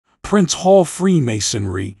Prince Hall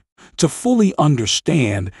Freemasonry. To fully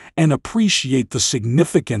understand and appreciate the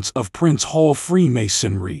significance of Prince Hall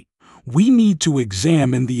Freemasonry, we need to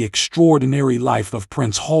examine the extraordinary life of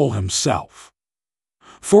Prince Hall himself.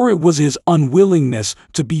 For it was his unwillingness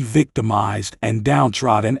to be victimized and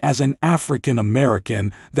downtrodden as an African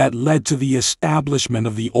American that led to the establishment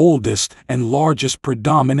of the oldest and largest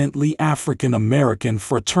predominantly African American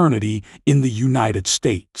fraternity in the United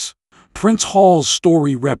States. Prince Hall's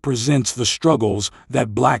story represents the struggles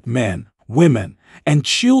that Black men, women, and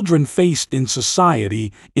children faced in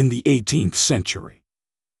society in the 18th century.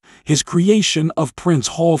 His creation of Prince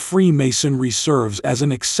Hall Freemasonry serves as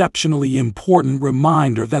an exceptionally important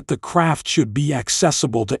reminder that the craft should be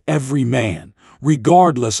accessible to every man,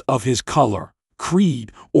 regardless of his color,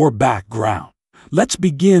 creed, or background. Let's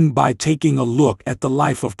begin by taking a look at the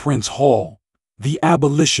life of Prince Hall, the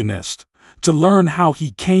abolitionist, to learn how he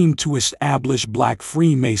came to establish Black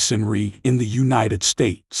Freemasonry in the United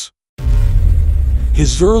States.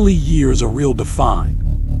 His early years are ill-defined.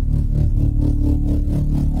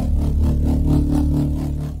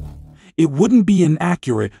 It wouldn't be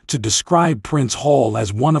inaccurate to describe Prince Hall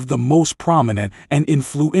as one of the most prominent and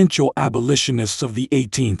influential abolitionists of the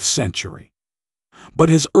 18th century. But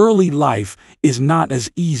his early life is not as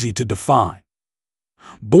easy to define.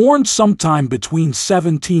 Born sometime between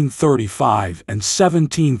 1735 and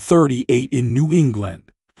 1738 in New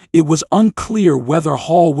England, it was unclear whether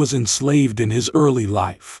Hall was enslaved in his early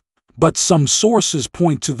life, but some sources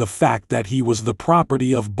point to the fact that he was the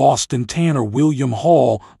property of Boston tanner William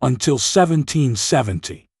Hall until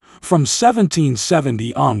 1770. From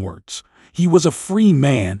 1770 onwards, he was a free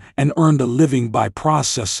man and earned a living by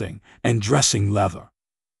processing and dressing leather.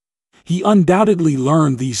 He undoubtedly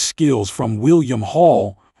learned these skills from William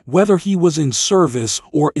Hall, whether he was in service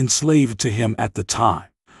or enslaved to him at the time.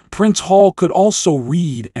 Prince Hall could also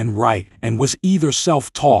read and write and was either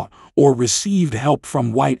self-taught or received help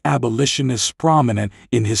from white abolitionists prominent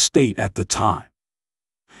in his state at the time.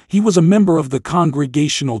 He was a member of the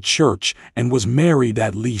Congregational Church and was married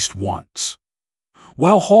at least once.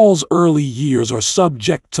 While Hall's early years are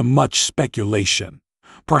subject to much speculation,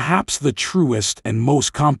 perhaps the truest and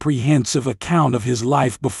most comprehensive account of his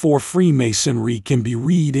life before Freemasonry can be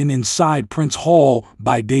read in Inside Prince Hall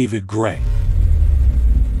by David Gray.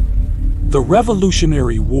 The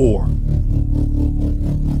Revolutionary War.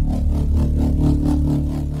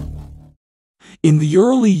 In the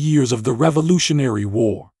early years of the Revolutionary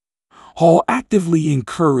War, Hall actively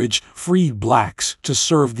encouraged freed blacks to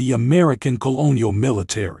serve the American colonial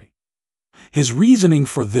military. His reasoning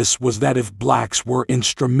for this was that if blacks were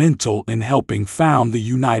instrumental in helping found the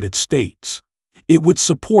United States, it would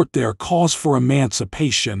support their cause for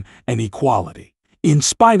emancipation and equality. In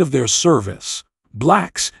spite of their service,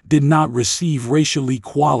 blacks did not receive racial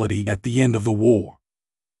equality at the end of the war.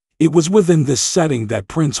 It was within this setting that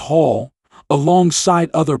Prince Hall,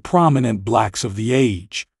 alongside other prominent blacks of the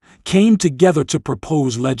age, came together to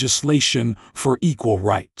propose legislation for equal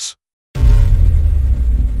rights.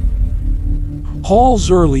 Hall's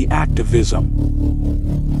early activism.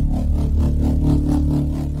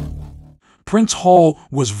 Prince Hall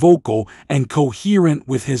was vocal and coherent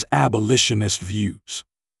with his abolitionist views.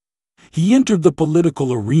 He entered the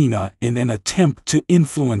political arena in an attempt to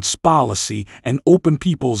influence policy and open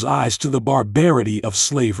people's eyes to the barbarity of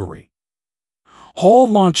slavery. Hall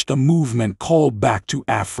launched a movement called Back to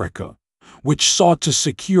Africa, which sought to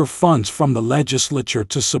secure funds from the legislature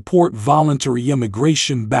to support voluntary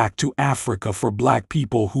immigration back to Africa for black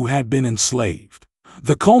people who had been enslaved.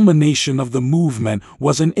 The culmination of the movement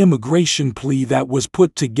was an immigration plea that was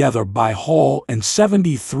put together by Hall and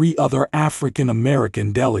 73 other African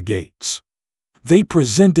American delegates. They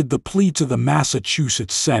presented the plea to the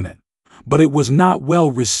Massachusetts Senate, but it was not well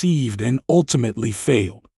received and ultimately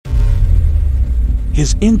failed.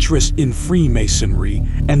 His interest in Freemasonry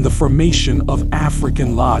and the formation of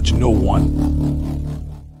African Lodge No.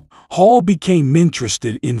 1. Hall became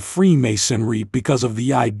interested in Freemasonry because of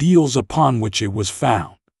the ideals upon which it was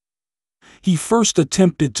found. He first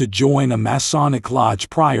attempted to join a Masonic lodge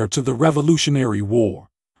prior to the Revolutionary War,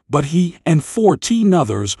 but he and 14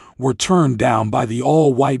 others were turned down by the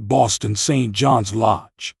all-white Boston St. John's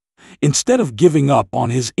Lodge. Instead of giving up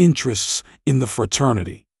on his interests in the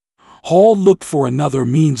fraternity, Hall looked for another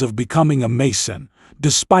means of becoming a Mason,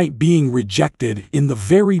 despite being rejected in the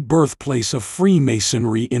very birthplace of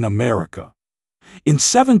Freemasonry in America. In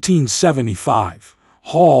 1775,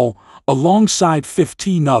 Hall, alongside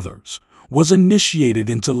 15 others, was initiated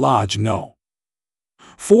into Lodge No.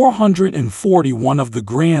 441 of the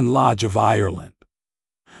Grand Lodge of Ireland.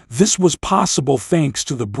 This was possible thanks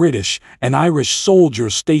to the British and Irish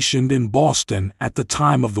soldiers stationed in Boston at the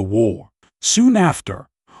time of the war. Soon after,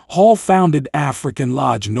 Hall founded African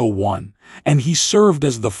Lodge No. 1, and he served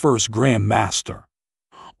as the first Grand Master.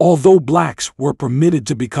 Although blacks were permitted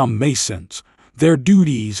to become Masons, their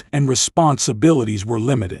duties and responsibilities were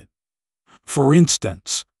limited. For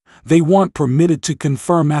instance, they weren't permitted to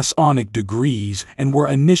confer Masonic degrees and were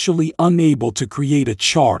initially unable to create a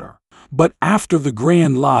charter. But after the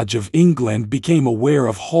Grand Lodge of England became aware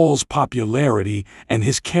of Hall's popularity and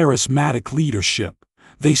his charismatic leadership,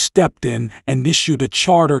 they stepped in and issued a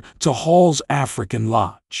charter to Hall's African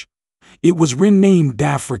Lodge. It was renamed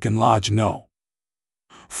African Lodge No.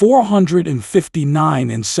 459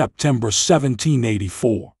 in September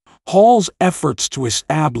 1784. Hall's efforts to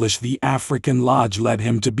establish the African Lodge led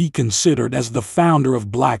him to be considered as the founder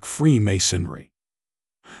of Black Freemasonry.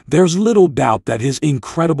 There's little doubt that his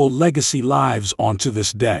incredible legacy lives on to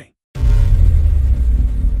this day.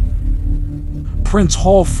 Prince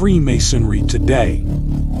Hall Freemasonry today.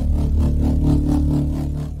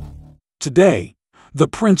 Today, the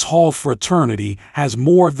Prince Hall fraternity has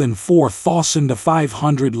more than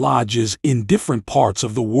 4,500 lodges in different parts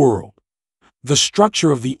of the world. The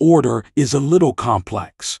structure of the order is a little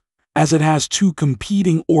complex, as it has two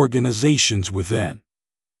competing organizations within.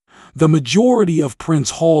 The majority of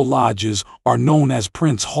Prince Hall lodges are known as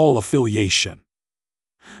Prince Hall affiliation.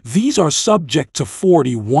 These are subject to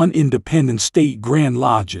 41 independent state Grand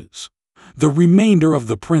Lodges. The remainder of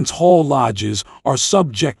the Prince Hall lodges are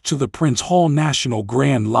subject to the Prince Hall National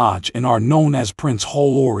Grand Lodge and are known as Prince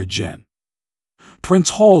Hall Origin.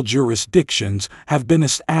 Prince Hall jurisdictions have been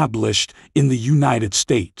established in the United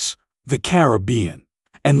States, the Caribbean,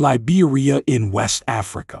 and Liberia in West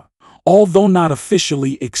Africa. Although not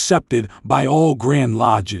officially accepted by all Grand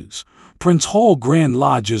Lodges, Prince Hall Grand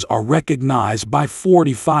Lodges are recognized by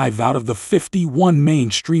 45 out of the 51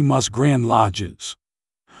 mainstream US Grand Lodges.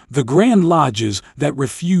 The Grand Lodges that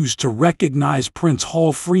refuse to recognize Prince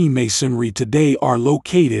Hall Freemasonry today are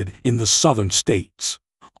located in the southern states.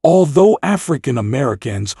 Although African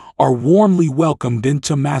Americans are warmly welcomed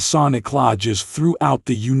into Masonic lodges throughout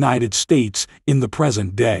the United States in the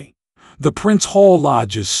present day, the Prince Hall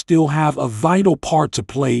lodges still have a vital part to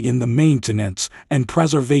play in the maintenance and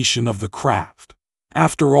preservation of the craft.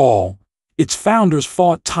 After all, its founders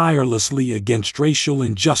fought tirelessly against racial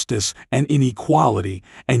injustice and inequality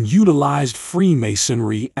and utilized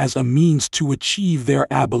Freemasonry as a means to achieve their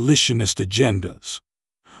abolitionist agendas.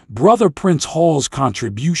 Brother Prince Hall's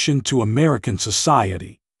contribution to American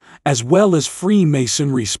society, as well as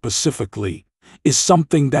Freemasonry specifically, is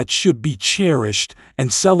something that should be cherished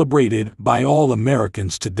and celebrated by all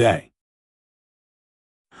Americans today.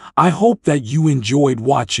 I hope that you enjoyed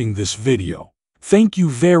watching this video. Thank you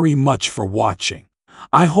very much for watching.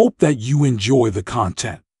 I hope that you enjoy the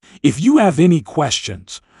content. If you have any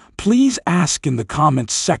questions, please ask in the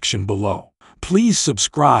comments section below. Please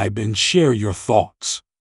subscribe and share your thoughts.